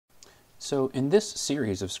So in this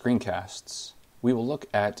series of screencasts, we will look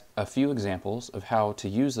at a few examples of how to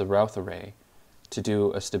use the Routh array to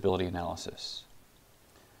do a stability analysis.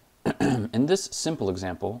 In this simple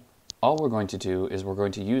example, all we're going to do is we're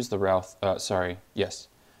going to use the we're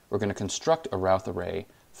going to construct a Routh array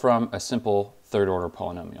from a simple third-order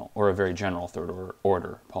polynomial, or a very general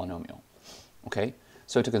third-order polynomial. Okay,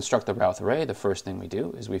 so to construct the Routh array, the first thing we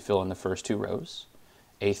do is we fill in the first two rows,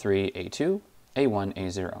 A3, A2, A1,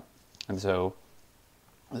 A0. And so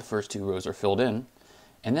the first two rows are filled in,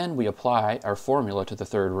 and then we apply our formula to the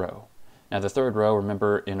third row. Now the third row,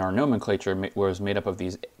 remember, in our nomenclature was made up of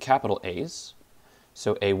these capital A's.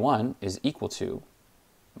 So A1 is equal to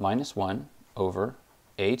minus 1 over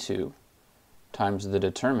A2 times the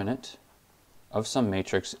determinant of some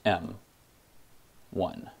matrix M,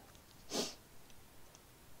 1.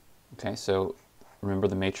 Okay, so remember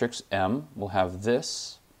the matrix M will have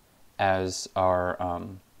this as our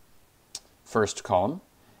first column,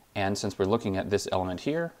 and since we're looking at this element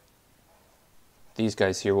here, these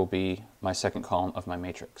guys here will be my second column of my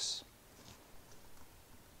matrix.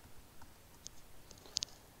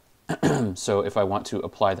 So if I want to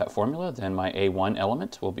apply that formula, then my A1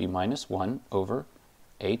 element will be minus 1 over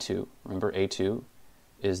A2. Remember, A2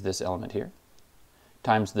 is this element here,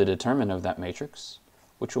 times the determinant of that matrix,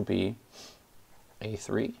 which will be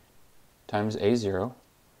A3 times A0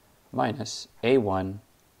 minus A1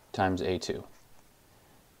 times A2.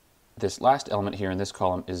 This last element here in this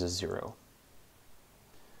column is a 0.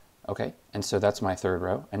 Okay, and so that's my third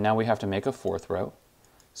row, and now we have to make a fourth row.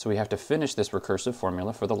 So we have to finish this recursive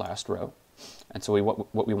formula for the last row. And so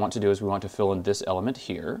what we want to do is we want to fill in this element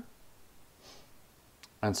here.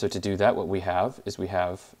 And so to do that, what we have is we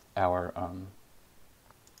have our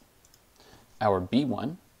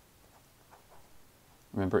B1,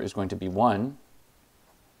 remember, is going to be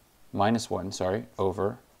minus 1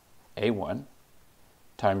 over A1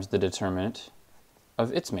 times the determinant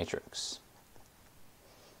of its matrix.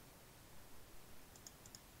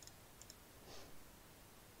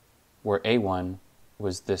 Where A1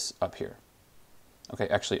 was this up here. Okay,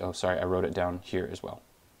 actually, oh, sorry, I wrote it down here as well,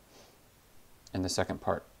 in the second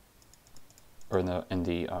part, or in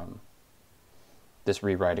this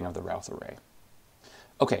rewriting of the Routh array.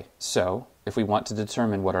 Okay, so if we want to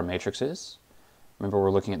determine what our matrix is, remember we're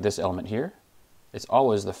looking at this element here. It's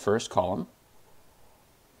always the first column,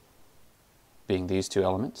 being these two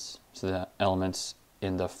elements, so the elements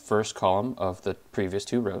in the first column of the previous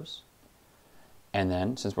two rows. And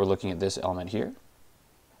then, since we're looking at this element here,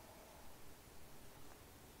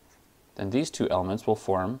 then these two elements will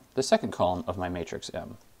form the second column of my matrix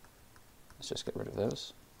M. Let's just get rid of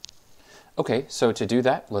those. Okay, so to do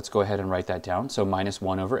that, let's go ahead and write that down. So minus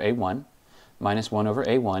 1 over A1. Minus 1 over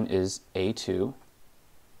A1 is A2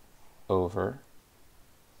 over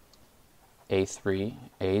A3,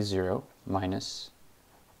 A0 minus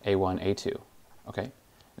A1, A2. Okay,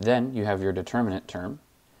 then you have your determinant term.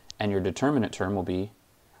 And your determinant term will be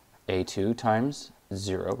A2 times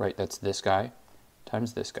 0, right? That's this guy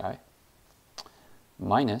times this guy,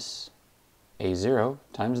 minus A0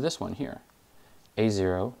 times this one here.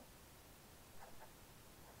 A0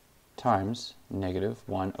 times negative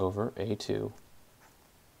 1 over A2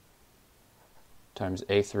 times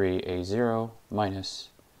A3, A0 minus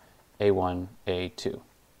A1, A2.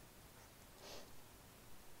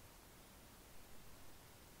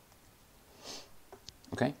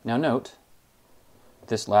 Okay, now note,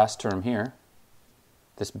 this last term here,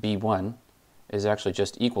 this B1, is actually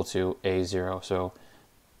just equal to A0, so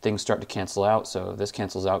things start to cancel out, so this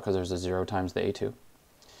cancels out because there's a 0 times the A2.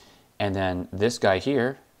 And then this guy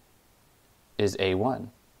here is A1,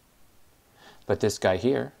 but this guy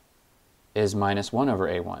here is minus 1 over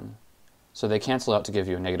A1. So they cancel out to give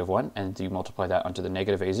you a negative 1, and you multiply that onto the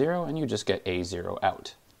negative A0, and you just get A0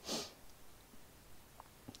 out.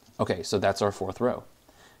 Okay, so that's our fourth row.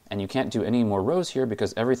 And you can't do any more rows here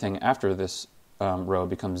because everything after this row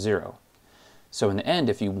becomes 0. So in the end,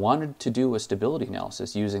 if you wanted to do a stability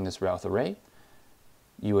analysis using this Routh array,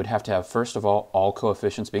 you would have to have, first of all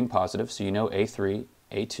coefficients being positive. So you know A3,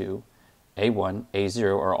 A2, A1,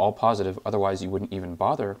 A0 are all positive, otherwise you wouldn't even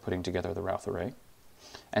bother putting together the Routh array.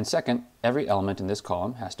 And second, every element in this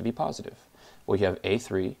column has to be positive. Well, you have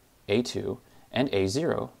A3, A2, and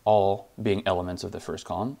A0 all being elements of the first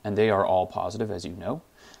column, and they are all positive, as you know.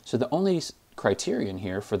 So the only criterion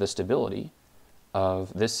here for the stability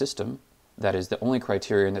of this system, that is the only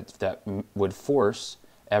criterion that would force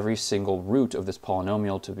every single root of this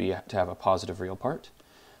polynomial to have a positive real part,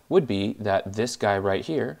 would be that this guy right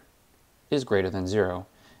here is greater than 0.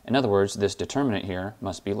 In other words, this determinant here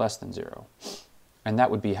must be less than 0. And that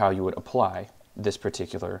would be how you would apply this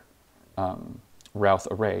particular Routh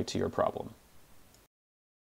array to your problem.